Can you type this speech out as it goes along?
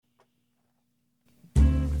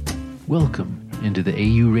Welcome into the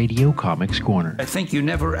AU Radio Comics Corner. I think you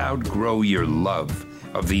never outgrow your love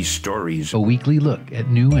of these stories. A weekly look at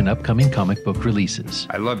new and upcoming comic book releases.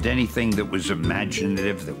 I loved anything that was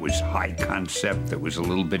imaginative, that was high concept, that was a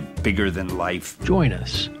little bit bigger than life. Join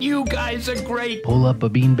us. You guys are great. Pull up a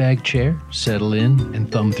beanbag chair, settle in,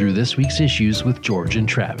 and thumb through this week's issues with George and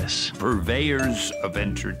Travis. Purveyors of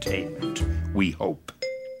entertainment, we hope.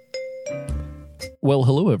 Well,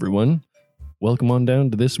 hello, everyone. Welcome on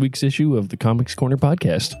down to this week's issue of the Comics Corner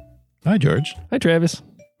podcast. Hi, George. Hi, Travis.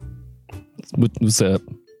 What's up?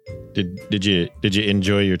 Did you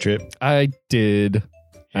enjoy your trip? I did.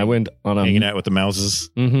 I went on a Hanging out with the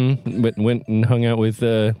mouses. Went and hung out with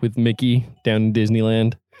Mickey down in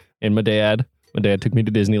Disneyland, and my dad. My dad took me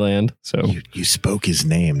to Disneyland. So You spoke his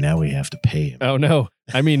name. Now we have to pay him. oh no,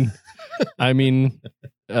 I mean,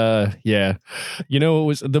 yeah. You know, it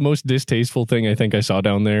was the most distasteful thing I think I saw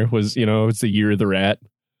down there was, it's the year of the rat.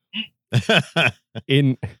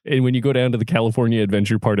 And when you go down to the California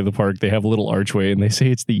Adventure part of the park, they have a little archway and they say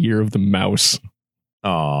it's the year of the mouse.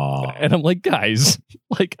 Aw. And I'm like, guys,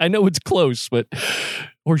 I know it's close, but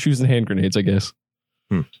horseshoes and hand grenades, I guess.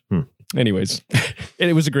 Anyways, and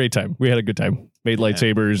it was a great time. We had a good time. Made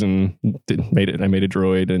lightsabers and I made a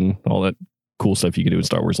droid and all that cool stuff you can do in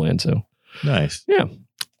Star Wars Land. So Nice. yeah.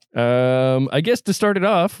 I guess to start it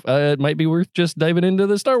off, it might be worth just diving into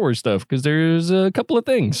the Star Wars stuff because there's a couple of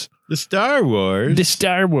things. The Star Wars. The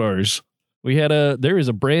Star Wars. There is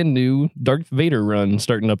a brand new Darth Vader run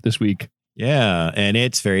starting up this week. Yeah, and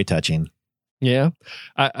it's very touching. Yeah,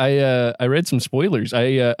 I read some spoilers.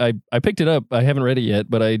 I picked it up. I haven't read it yet,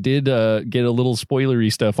 but I did get a little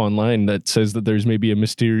spoilery stuff online that says that there's maybe a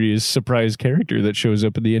mysterious surprise character that shows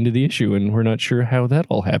up at the end of the issue, and we're not sure how that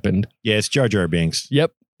all happened. Yeah, it's Jar Jar Binks.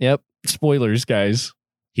 Yep. Spoilers, guys.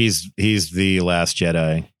 He's the last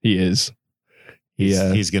Jedi. He is.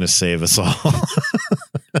 He's going to save us all.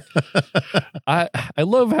 I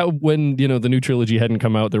love how when, the new trilogy hadn't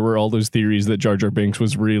come out, there were all those theories that Jar Jar Binks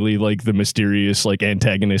was really like the mysterious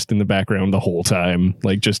antagonist in the background the whole time,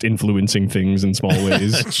 just influencing things in small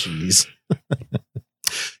ways. Jeez.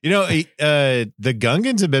 The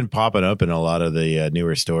Gungans have been popping up in a lot of the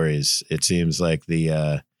newer stories. It seems like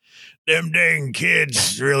them dang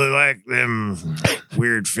kids really like them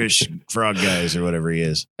weird fish frog guys or whatever he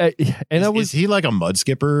is. Is he like a mud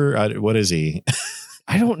skipper? What is he?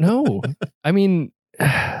 I don't know. I mean,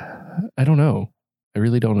 I don't know. I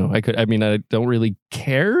really don't know. I don't really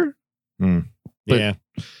care. But yeah.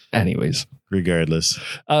 Anyways. Regardless.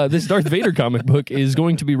 This Darth Vader comic book is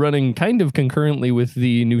going to be running kind of concurrently with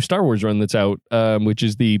the new Star Wars run that's out, which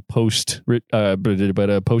is the post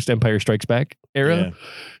Empire Strikes Back era. Yeah.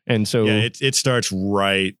 And so it starts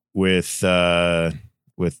right with the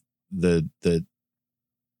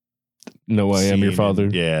No, I am your father.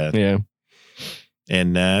 Yeah.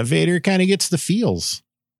 And Vader kind of gets the feels.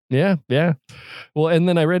 Yeah. Well, and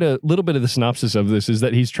then I read a little bit of the synopsis of this is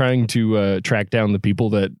that he's trying to track down the people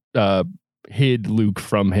that hid Luke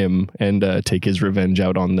from him and take his revenge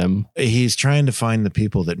out on them. He's trying to find the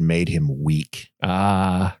people that made him weak.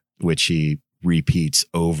 Which he repeats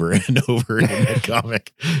over and over in that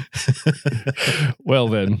comic. Well,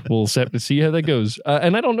 then we'll have to see how that goes.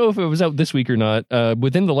 And I don't know if it was out this week or not.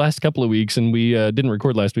 Within the last couple of weeks, and we didn't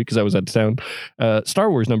record last week because I was out of town,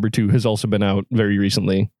 Star Wars #2 has also been out very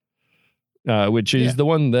recently, which is the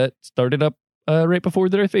one that started up right before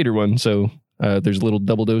the Darth Vader one. So there's a little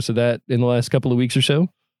double dose of that in the last couple of weeks or so.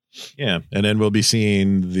 Yeah, and then we'll be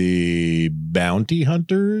seeing the Bounty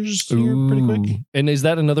Hunters here pretty quick. And is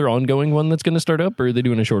that another ongoing one that's going to start up, or are they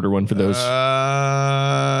doing a shorter one for those?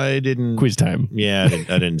 I didn't. Quiz time. Yeah,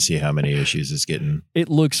 I didn't see how many issues it's getting. It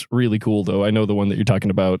looks really cool, though. I know the one that you're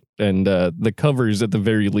talking about, and the covers, at the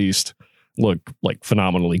very least, look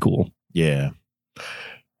phenomenally cool. Yeah.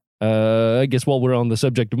 I guess while we're on the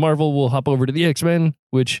subject of Marvel, we'll hop over to the X-Men,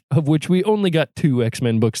 of which we only got 2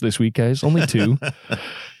 X-Men books this week, guys. Only 2.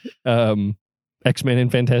 X-Men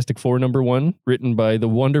and Fantastic Four #1, written by the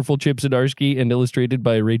wonderful Chip Zdarsky and illustrated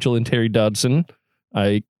by Rachel and Terry Dodson.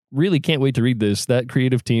 I really can't wait to read this. That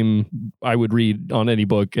creative team I would read on any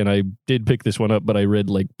book, and I did pick this one up, but I read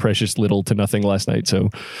precious little to nothing last night. So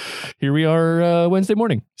here we are Wednesday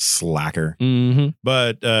morning. Slacker. Mm-hmm.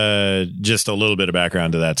 But just a little bit of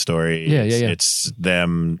background to that story. Yeah. It's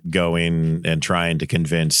them going and trying to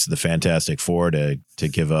convince the Fantastic Four to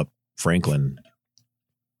give up Franklin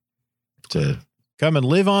to come and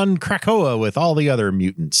live on Krakoa with all the other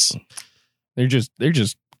mutants. They're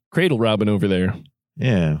just cradle robbing over there.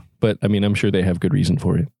 Yeah. But I mean, I'm sure they have good reason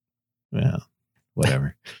for it. Well,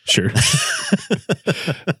 whatever. Sure.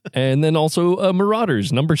 And then also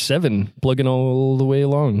Marauders #7, plugging all the way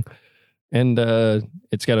along. And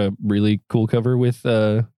it's got a really cool cover with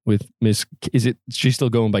Miss. She's still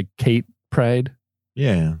going by Kate Pride?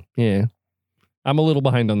 Yeah. Yeah. I'm a little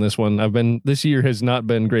behind on this one. This year has not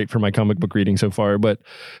been great for my comic book reading so far, but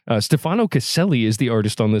Stefano Caselli is the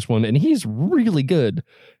artist on this one, and he's really good.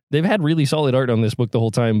 They've had really solid art on this book the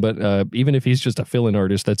whole time, but even if he's just a fill-in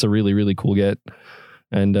artist, that's a really, really cool get.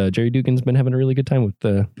 And Jerry Dugan's been having a really good time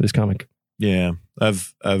with this comic. Yeah,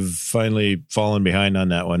 I've finally fallen behind on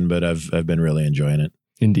that one, but I've been really enjoying it.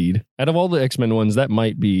 Indeed. Out of all the X-Men ones, that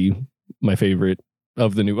might be my favorite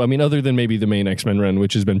of the new. I mean, other than maybe the main X-Men run,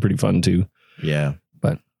 which has been pretty fun too. Yeah.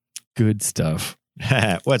 But good stuff.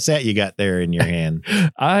 What's that you got there in your hand?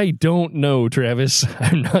 I don't know, Travis.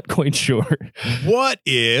 I'm not quite sure. What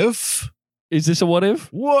if... Is this a what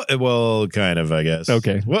if? What? Well, kind of, I guess.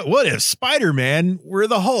 Okay. What if Spider-Man were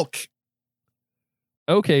the Hulk?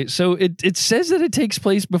 Okay, so it says that it takes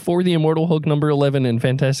place before the Immortal Hulk number 11 and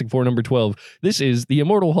Fantastic Four number 12. This is the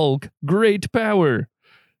Immortal Hulk Great Power.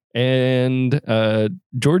 And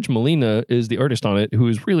George Molina is the artist on it, who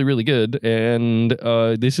is really, really good. And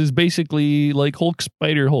this is basically like Hulk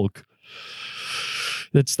Spider Hulk.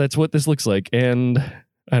 That's what this looks like. And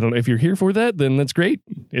I don't know if you're here for that, then that's great.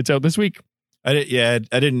 It's out this week. I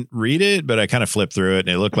didn't read it, but I kind of flipped through it, and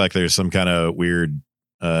it looked like there's some kind of weird,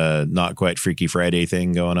 not quite Freaky Friday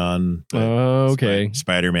thing going on. Okay.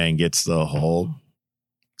 Spider-Man gets the Hulk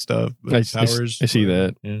stuff. Powers. I see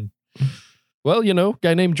that. Yeah. Well,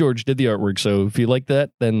 guy named George did the artwork, so if you like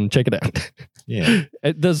that, then check it out. Yeah.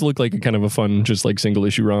 It does look like a kind of a fun, just like single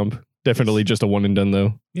issue romp. Definitely just a one and done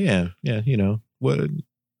though. Yeah. Yeah. What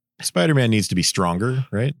Spider-Man needs to be stronger,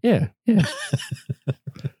 right? Yeah.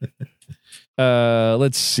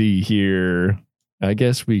 Let's see here. I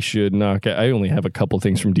guess we should I only have a couple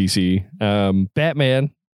things from DC.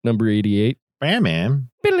 Batman, number 88.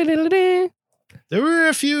 Batman. There were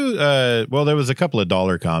a few, there was a couple of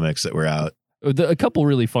dollar comics that were out. A couple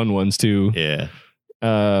really fun ones too. Yeah.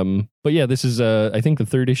 But yeah, this is, I think the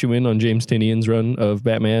third issue in on James Tinian's run of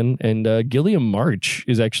Batman, and Gilliam March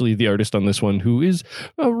is actually the artist on this one, who is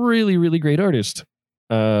a really, really great artist.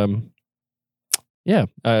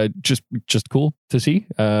 Just cool to see.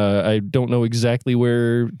 I don't know exactly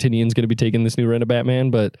where Tinian's going to be taking this new run of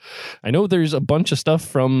Batman, but I know there's a bunch of stuff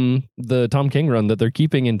from the Tom King run that they're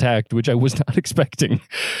keeping intact, which I was not expecting.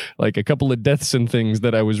 Like a couple of deaths and things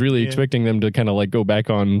that I was really expecting them to kind of like go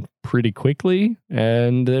back on pretty quickly,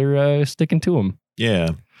 and they're sticking to them. Yeah.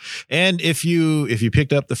 And if you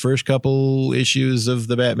picked up the first couple issues of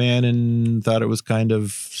the Batman and thought it was kind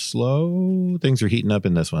of slow, things are heating up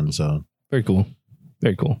in this one. So very cool.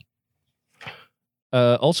 Very cool.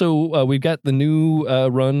 Also, we've got the new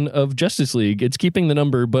run of Justice League. It's keeping the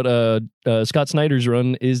number, but Scott Snyder's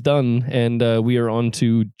run is done, and we are on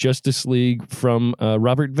to Justice League from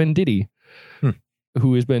Robert Venditti,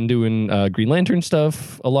 who has been doing Green Lantern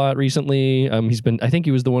stuff a lot recently. I think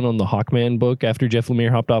he was the one on the Hawkman book after Jeff Lemire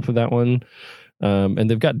hopped off of that one. And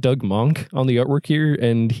they've got Doug Monk on the artwork here,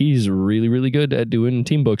 and he's really, really good at doing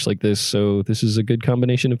team books like this. So this is a good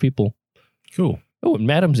combination of people. Cool. Oh, and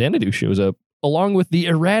Madame Xanadu shows up along with the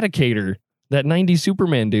Eradicator, that 90s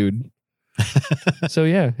Superman dude. So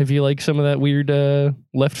yeah, if you like some of that weird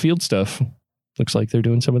left field stuff, looks like they're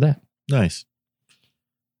doing some of that. Nice.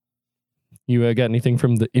 You got anything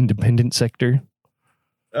from the independent sector?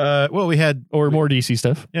 We had more DC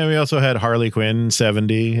stuff. Yeah, we also had Harley Quinn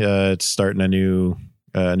 70. It's starting a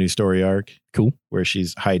new story arc. Cool. Where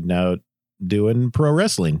she's hiding out doing pro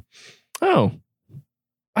wrestling. Oh.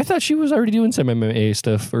 I thought she was already doing some MMA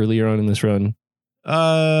stuff earlier on in this run.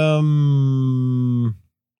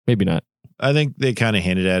 Maybe not. I think they kind of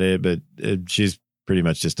hinted at it, but she's pretty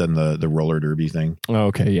much just done the roller derby thing. Oh,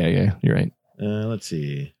 okay. Yeah. You're right. Let's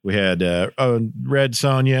see. We had Red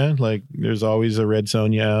Sonja. Like, there's always a Red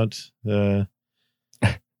Sonja out.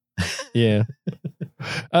 Yeah.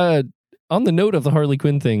 On the note of the Harley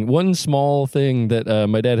Quinn thing, one small thing that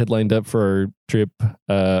my dad had lined up for our trip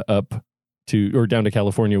up to or down to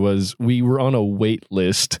California was we were on a wait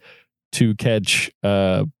list to catch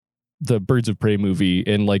the Birds of Prey movie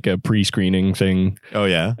in like a pre-screening thing. Oh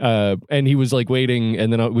yeah. And he was like waiting,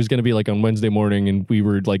 and then it was going to be like on Wednesday morning, and we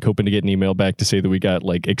were like hoping to get an email back to say that we got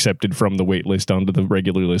like accepted from the wait list onto the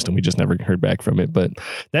regular list, and we just never heard back from it. But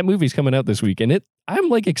that movie's coming out this week, and I'm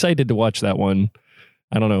like excited to watch that one.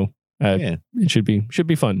 I don't know. It should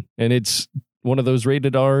be fun. And it's one of those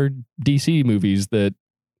rated R DC movies that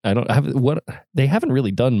they haven't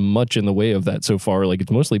really done much in the way of that so far. Like, it's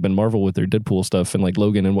mostly been Marvel with their Deadpool stuff and like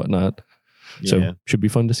Logan and whatnot. Yeah. So should be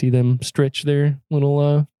fun to see them stretch their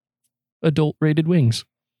little adult rated wings.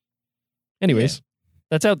 Anyways,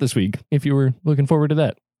 that's out this week if you were looking forward to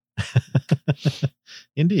that.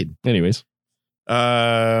 Indeed. Anyways,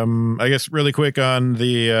 I guess really quick on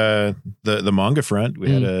the manga front,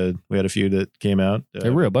 we had a few that came out.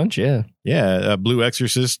 there were a bunch, yeah. Yeah, Blue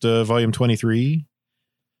Exorcist, volume 23.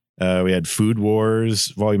 We had Food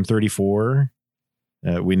Wars, volume 34.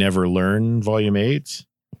 We Never Learn, volume 8.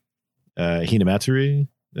 Hinamatsuri,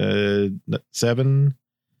 7.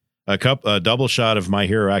 A double shot of My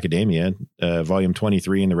Hero Academia, volume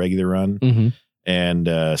 23 in the regular run. Mm-hmm.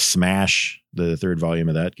 And Smash, the third volume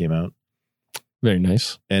of that came out. Very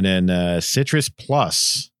nice. And then Citrus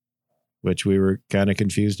Plus, which we were kind of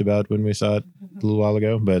confused about when we saw it a little while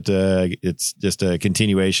ago, but it's just a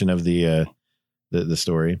continuation of the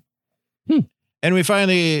story. And I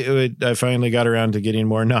finally got around to getting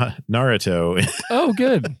more Naruto. Oh,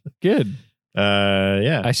 good. Good.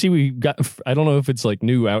 Yeah. I see we got, I don't know if it's like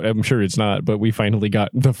new out. I'm sure it's not, but we finally got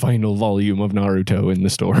the final volume of Naruto in the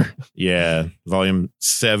store. Yeah. Volume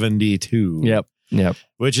 72. Yep.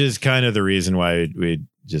 Which is kind of the reason why we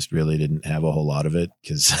just really didn't have a whole lot of it,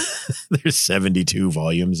 because there's 72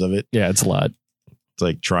 volumes of it. Yeah, it's a lot. It's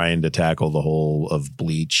like trying to tackle the whole of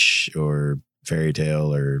Bleach or Fairy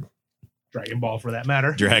Tail or Dragon Ball, for that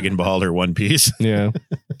matter. Dragon Ball or One Piece. Yeah.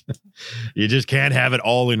 You just can't have it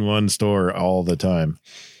all in one store all the time.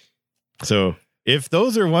 So if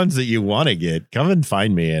those are ones that you want to get, come and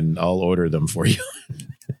find me and I'll order them for you.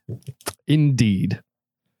 Indeed.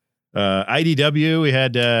 IDW, we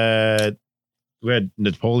had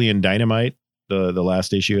Napoleon Dynamite. The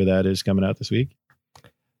last issue of that is coming out this week.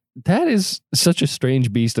 That is such a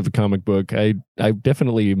strange beast of a comic book. I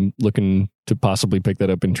definitely am looking to possibly pick that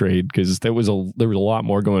up in trade, because there was a lot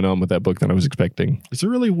more going on with that book than I was expecting. It's a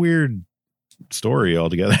really weird story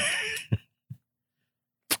altogether.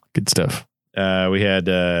 Good stuff. We had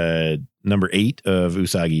number 8 of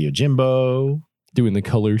Usagi Yojimbo. Doing the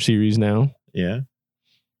color series now. Yeah.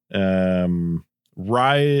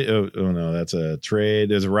 Rise. Oh no, that's a trade.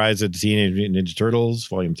 There's a Rise of the Teenage Mutant Ninja Turtles,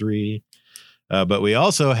 volume 3. But we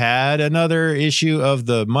also had another issue of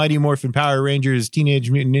the Mighty Morphin Power Rangers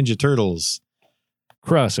Teenage Mutant Ninja Turtles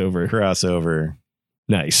crossover.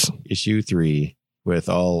 Nice. Issue 3 with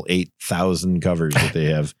all 8,000 covers that they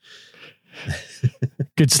have.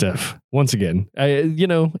 Good stuff. Once again, and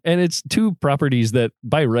it's two properties that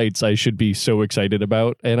by rights I should be so excited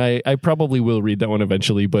about. And I probably will read that one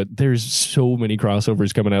eventually, but there's so many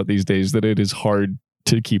crossovers coming out these days that it is hard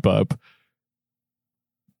to keep up.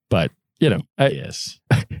 But yes.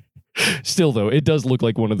 Still, though, it does look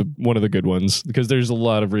like one of the good ones, because there's a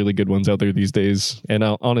lot of really good ones out there these days. And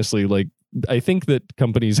honestly, I think that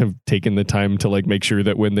companies have taken the time to make sure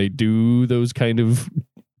that when they do those kind of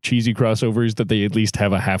cheesy crossovers, that they at least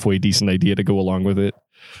have a halfway decent idea to go along with it.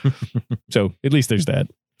 So at least there's that.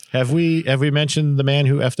 Have we mentioned The Man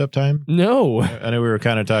Who Effed Up Time? No. I know we were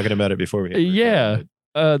kind of talking about it before we hit record, yeah.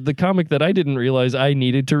 The comic that I didn't realize I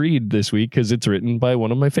needed to read this week, because it's written by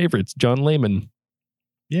one of my favorites, John Layman.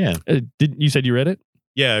 Yeah. You said you read it?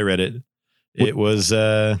 Yeah, I read it. It was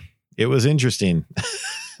interesting.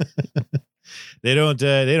 They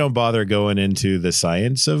don't bother going into the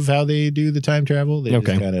science of how they do the time travel. They just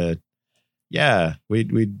kind of,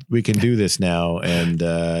 we can do this now, and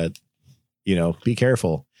be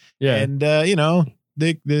careful. Yeah. And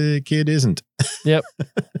the kid isn't. Yep.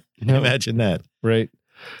 No. Imagine that. Right.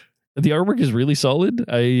 The artwork is really solid.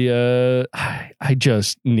 I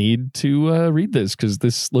just need to read this, because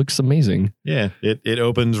this looks amazing. Yeah, it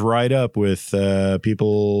opens right up with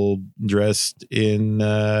people dressed in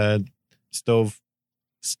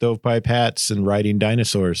stovepipe hats and riding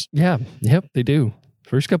dinosaurs. Yeah. Yep, they do.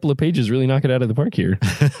 First couple of pages really knock it out of the park here.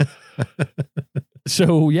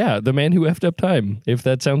 So yeah, The Man Who Effed Up Time. If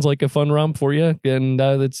that sounds like a fun romp for you, and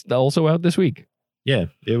that's also out this week. Yeah,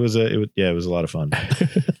 it was a lot of fun.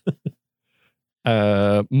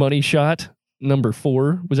 Money Shot number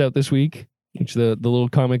 4 was out this week, which the little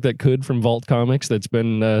comic that could from Vault Comics that's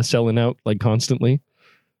been selling out constantly.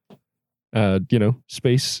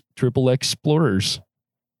 Space triple explorers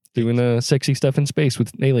doing sexy stuff in space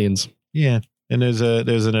with aliens. Yeah, and there's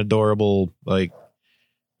an adorable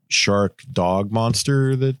shark dog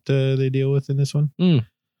monster that they deal with in this one.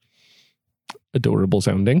 Adorable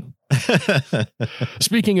sounding.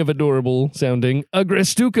 Speaking of adorable sounding,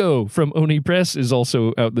 Agrestuco from Oni Press is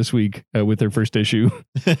also out this week with their first issue.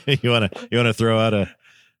 You wanna throw out a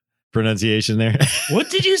pronunciation there? What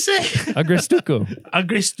did you say? Agrestuco.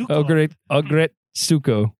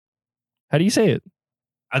 Agrestuco. How do you say it?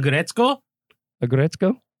 Agretzko?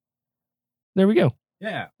 Agretzko? There we go.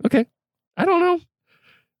 Yeah. Okay. I don't know.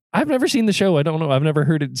 I've never seen the show. I don't know. I've never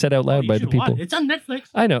heard it said out loud You by the should people. watch it. It's on Netflix.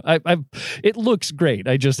 I know. It looks great.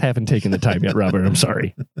 I just haven't taken the time yet, Robert. I'm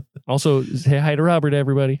sorry. Also, say hi to Robert,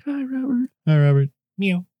 everybody. Hi, Robert. Hi, Robert.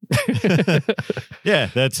 Meow. Yeah,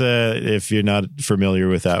 that's if you're not familiar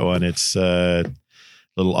with that one, it's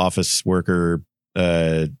little office worker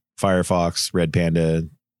Firefox, Red Panda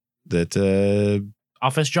that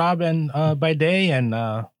Office Job and by day and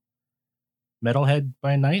Metalhead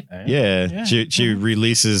by night. yeah, she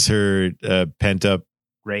releases her pent up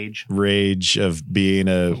Rage. rage of being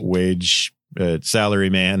a wage salary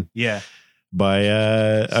man Yeah. by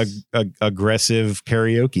aggressive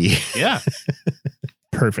karaoke. Yeah.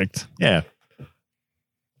 Perfect. Yeah.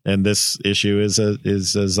 And this issue is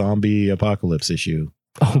a zombie apocalypse issue.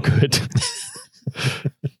 Oh, good.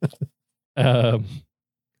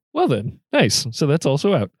 Well then, nice. So that's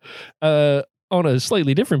also out. On a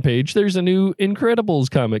slightly different page, there's a new Incredibles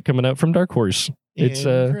comic coming out from Dark Horse. It's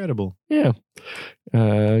incredible. Yeah,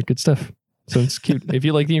 good stuff. So it's cute. If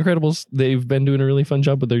you like the Incredibles, they've been doing a really fun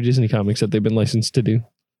job with their Disney comics that they've been licensed to do.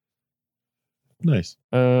 Nice.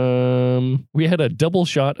 We had a double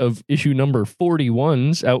shot of issue number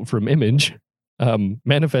 41s out from Image.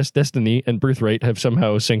 Manifest Destiny and Birthright have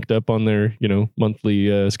somehow synced up on their,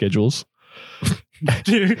 monthly schedules.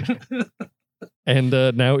 And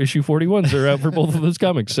now issue 41s are out for both of those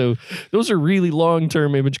comics. So those are really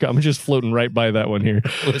long-term Image comics. Just floating right by that one here.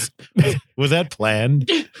 Was that planned?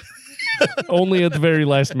 Only at the very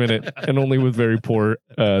last minute and only with very poor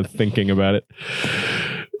thinking about it.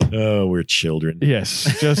 Oh, we're children.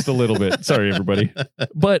 Yes, just a little bit. Sorry, everybody.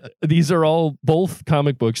 But these are all both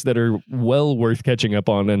comic books that are well worth catching up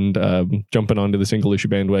on and jumping onto the single issue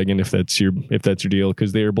bandwagon if that's your deal,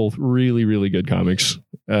 because they are both really, really good comics.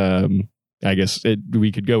 I guess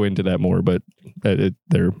we could go into that more, but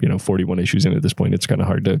they're 41 issues in at this point. It's kind of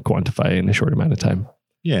hard to quantify in a short amount of time.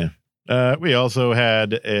 Yeah. We also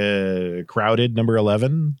had Crowded number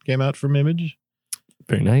 11 came out from Image.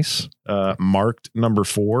 Very nice. Marked number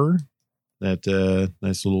 4. That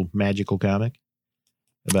nice little magical comic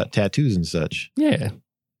about tattoos and such. Yeah.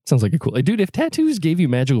 Sounds like a cool... Dude, if tattoos gave you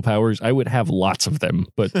magical powers, I would have lots of them,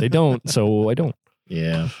 but they don't, so I don't.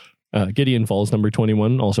 Yeah. Gideon Falls number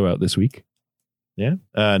 21, also out this week. Yeah.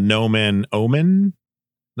 No Man Omen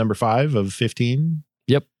number 5 of 15.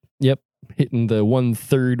 Yep. Hitting the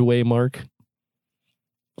 1/3 way mark.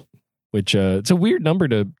 Which it's a weird number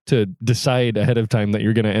to decide ahead of time that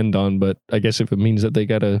you're going to end on, but I guess if it means that they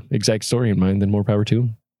got a exact story in mind, then more power to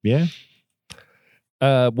them. Yeah.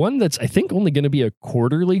 One that's I think only going to be a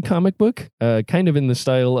quarterly comic book, kind of in the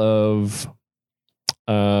style of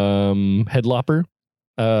Headlopper,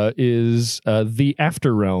 is The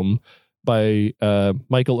After Realm by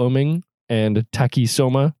Michael Oeming and Taki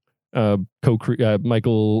Soma.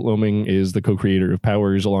 Michael Oeming is the co-creator of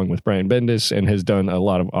Powers along with Brian Bendis and has done a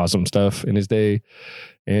lot of awesome stuff in his day.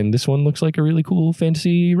 And this one looks like a really cool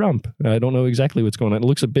fantasy romp. I don't know exactly what's going on. It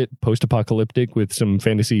looks a bit post-apocalyptic with some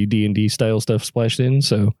fantasy D&D style stuff splashed in.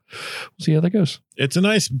 So we'll see how that goes. It's a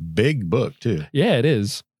nice big book too. Yeah, it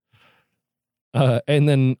is. And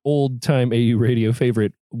then old time AU radio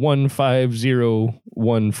favorite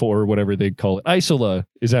 15014, whatever they call it, Isola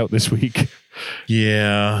is out this week.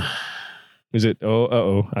 Yeah. Is it?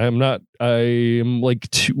 I am like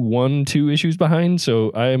 2 issues behind.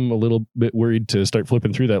 So I'm a little bit worried to start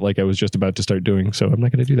flipping through that like I was just about to start doing. So I'm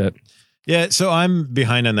not going to do that. Yeah, so I'm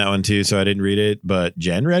behind on that one too, so I didn't read it, but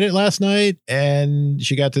Jen read it last night and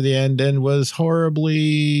she got to the end and was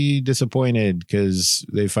horribly disappointed because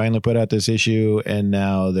they finally put out this issue and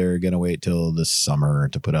now they're going to wait till the summer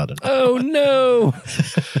to put out another. Oh no.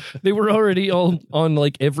 They were already all on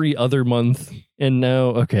like every other month and now,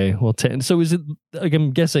 okay, well 10. So is it, like,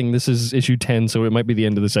 I'm guessing this is issue 10, so it might be the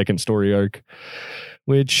end of the second story arc,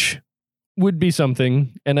 which would be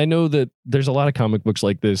something. And I know that there's a lot of comic books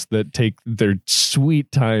like this that take their sweet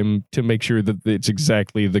time to make sure that it's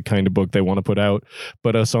exactly the kind of book they want to put out.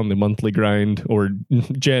 But us on the monthly grind, or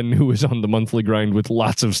Jen, who is on the monthly grind with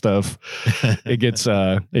lots of stuff, it gets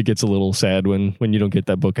a little sad when you don't get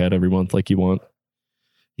that book out every month like you want.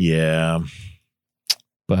 Yeah.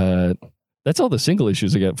 But that's all the single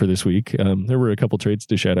issues I got for this week. There were a couple trades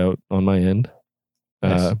to shout out on my end.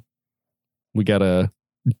 Nice. We got a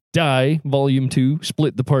Die Volume 2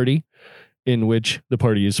 Split the Party, in which the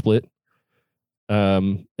party is split,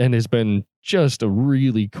 and has been just a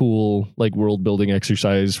really cool like world building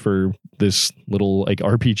exercise for this little like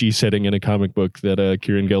RPG setting in a comic book that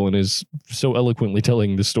Kieran Gillen is so eloquently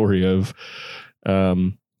telling the story of.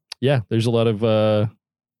 There's a lot of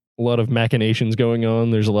a lot of machinations going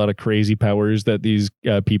on. There's a lot of crazy powers that these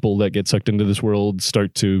people that get sucked into this world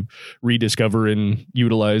start to rediscover and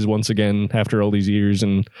utilize once again after all these years.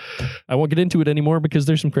 And I won't get into it anymore because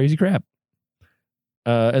there's some crazy crap.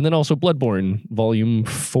 And then also Bloodborne, Volume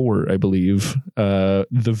 4, I believe. The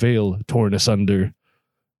Veil Torn Asunder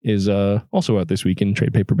is also out this week in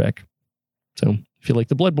trade paperback. So if you like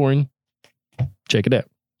the Bloodborne, check it out.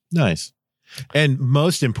 Nice. And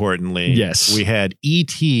most importantly, yes, we had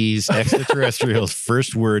E.T.'s Extraterrestrials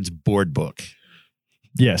First Words board book.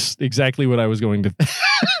 Yes, exactly what I was going to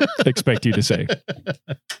expect you to say.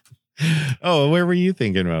 Oh, where were you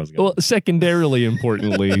thinking I was going? Well, secondarily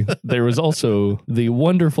importantly, there was also the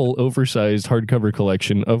wonderful oversized hardcover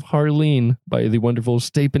collection of Harleen by the wonderful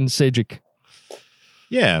Stephen Sejic.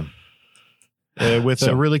 Yeah. With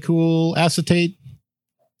a really cool acetate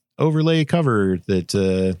overlay cover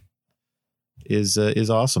that is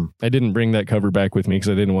awesome. I didn't bring that cover back with me because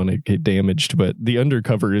I didn't want to get damaged, but the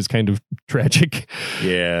undercover is kind of tragic.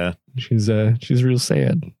 Yeah. She's real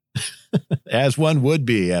sad. As one would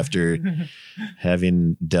be after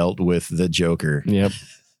having dealt with the Joker. Yep.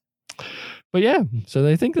 But yeah, so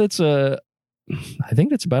I think that's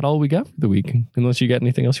about all we got for the week. Unless you got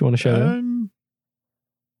anything else you want to shout out.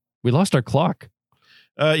 We lost our clock.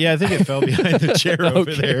 Yeah, I think it fell behind the chair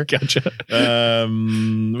over Okay, there. Gotcha.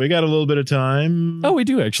 We got a little bit of time. Oh, we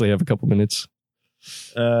do actually have a couple minutes.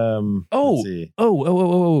 Let's see.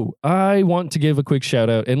 I want to give a quick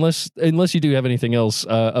shout out, unless you do have anything else,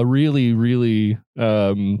 a really, really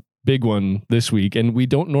big one this week. And we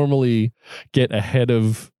don't normally get ahead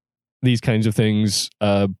of these kinds of things,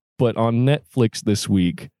 but on Netflix this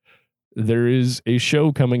week, there is a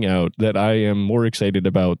show coming out that I am more excited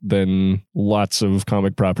about than lots of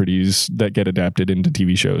comic properties that get adapted into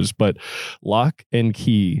TV shows. But Lock and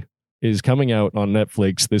Key is coming out on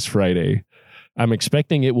Netflix this Friday. I'm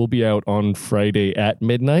expecting it will be out on Friday at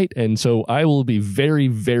midnight. And so I will be very,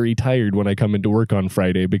 very tired when I come into work on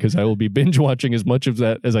Friday because I will be binge watching as much of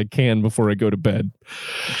that as I can before I go to bed.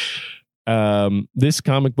 This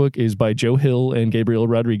comic book is by Joe Hill and Gabriel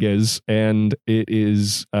Rodriguez, and it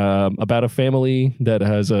is about a family that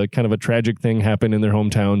has a kind of a tragic thing happen in their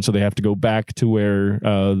hometown, so they have to go back to where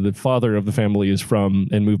the father of the family is from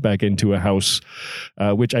and move back into a house,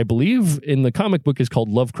 which I believe in the comic book is called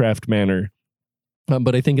Lovecraft Manor.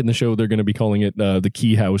 But I think in the show they're going to be calling it the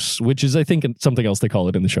Key House, which is, I think, something else they call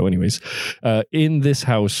it in the show anyways. In this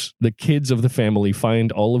house, the kids of the family find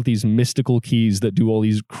all of these mystical keys that do all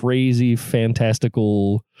these crazy,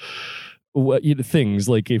 fantastical things.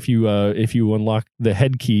 Like if you unlock the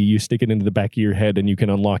head key, you stick it into the back of your head and you can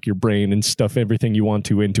unlock your brain and stuff everything you want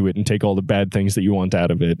to into it and take all the bad things that you want out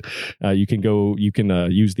of it. You can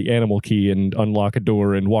use the animal key and unlock a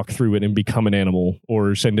door and walk through it and become an animal,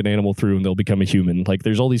 or send an animal through and they'll become a human. Like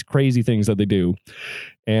there's all these crazy things that they do.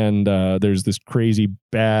 And there's this crazy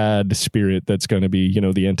bad spirit that's going to be,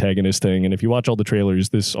 the antagonist thing. And if you watch all the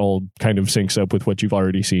trailers, this all kind of syncs up with what you've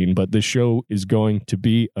already seen. But this show is going to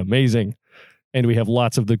be amazing. And we have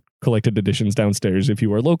lots of the collected editions downstairs. If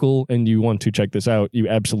you are local and you want to check this out, you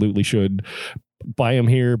absolutely should buy them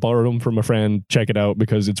here, borrow them from a friend, check it out,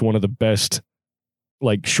 because it's one of the best,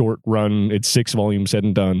 short run. It's 6 volumes said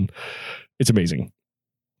and done. It's amazing.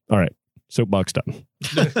 All right. Soapbox done.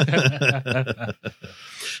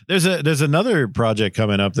 There's another project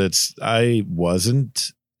coming up I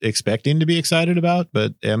wasn't expecting to be excited about,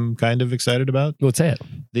 but am kind of excited about. What's that?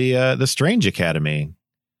 The Strange Academy.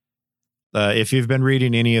 If you've been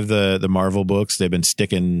reading any of the Marvel books, they've been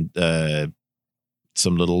sticking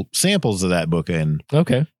some little samples of that book in.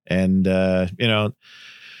 Okay. And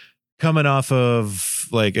coming off of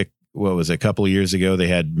a couple of years ago, they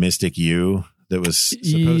had Mystic U. That was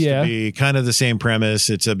supposed to be kind of the same premise.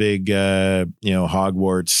 It's a big,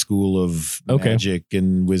 Hogwarts school of magic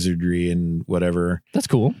and wizardry and whatever. That's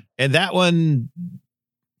cool. And that one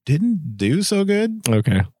didn't do so good.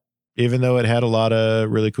 Okay. Even though it had a lot of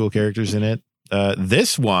really cool characters in it.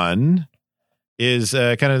 This one is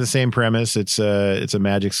kind of the same premise. It's a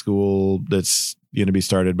magic school that's going to be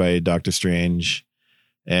started by Doctor Strange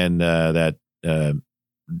and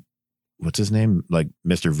what's his name? Like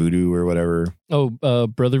Mr. Voodoo or whatever. Oh,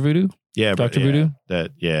 Brother Voodoo? Yeah. Dr. Voodoo?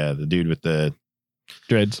 The dude with the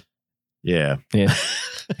dreads. Yeah. Yeah.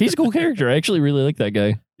 He's a cool character. I actually really like that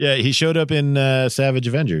guy. Yeah. He showed up in Savage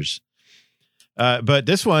Avengers. But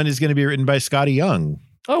this one is going to be written by Scotty Young.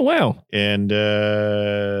 Oh, wow. And I'm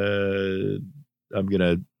going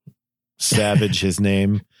to savage his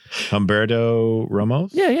name. Humberto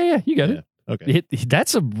Ramos? Yeah. You got it. Okay.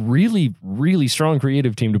 That's a really, really strong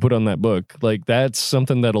creative team to put on that book. That's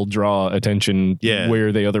something that'll draw attention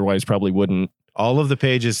where they otherwise probably wouldn't. All of the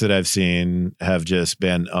pages that I've seen have just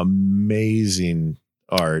been amazing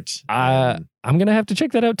art. I'm going to have to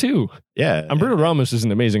check that out too. Yeah. Humberto Ramos is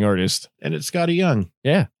an amazing artist. And it's Scotty Young.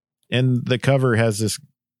 Yeah. And the cover has this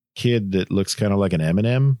kid that looks kind of like an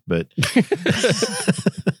M&M, but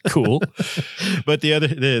cool. But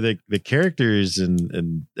the characters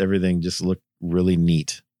and everything just look really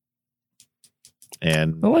neat.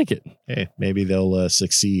 And I like it. Hey, maybe they'll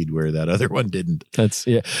succeed where that other one didn't. That's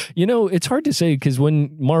it's hard to say because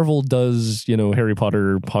when Marvel does, Harry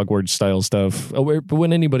Potter, Hogwarts style stuff, but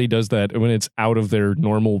when anybody does that, when it's out of their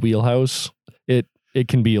normal wheelhouse, it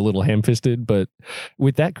can be a little ham-fisted. But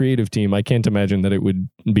with that creative team, I can't imagine that it would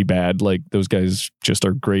be bad. Like those guys just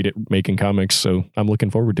are great at making comics, so I'm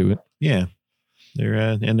looking forward to it. Yeah,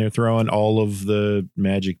 they're throwing all of the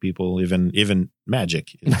magic people, even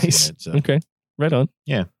magic. Nice. In it, so. Okay. Right on.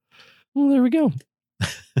 Yeah. Well, there we go.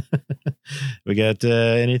 We got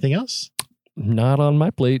anything else? Not on my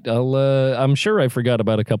plate. I'm sure I forgot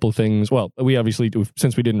about a couple of things. Well, we obviously,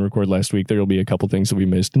 since we didn't record last week, there'll be a couple things that we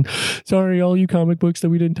missed. And sorry, all you comic books that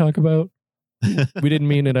we didn't talk about. We didn't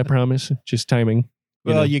mean it, I promise. Just timing.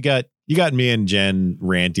 Well, you got me and Jen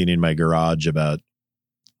ranting in my garage about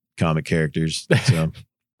comic characters. So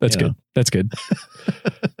That's good. That's good.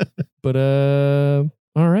 But all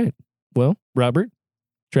right. Well, Robert,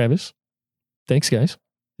 Travis, thanks, guys.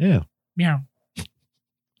 Yeah. Meow.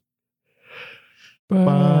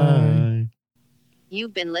 Bye.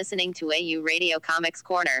 You've been listening to AU Radio Comics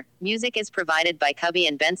Corner. Music is provided by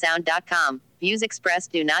cubbyandbensound.com. Views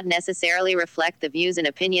expressed do not necessarily reflect the views and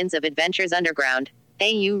opinions of Adventures Underground.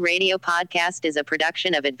 AU Radio Podcast is a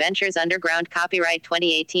production of Adventures Underground. Copyright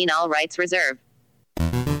 2018. All rights reserved.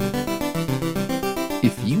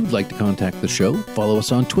 If you'd like to contact the show, follow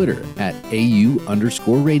us on Twitter at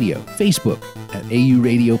 @AU_radio, Facebook at AU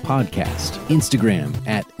Radio Podcast, Instagram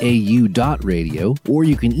at AU.radio, or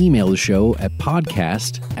you can email the show at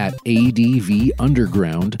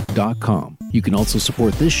podcast@advunderground.com. You can also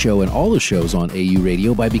support this show and all the shows on AU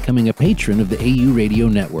Radio by becoming a patron of the AU Radio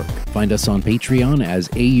Network. Find us on Patreon as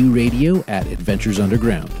AU Radio at Adventures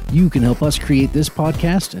Underground. You can help us create this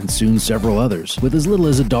podcast and soon several others with as little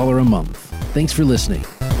as $1 a month. Thanks for listening.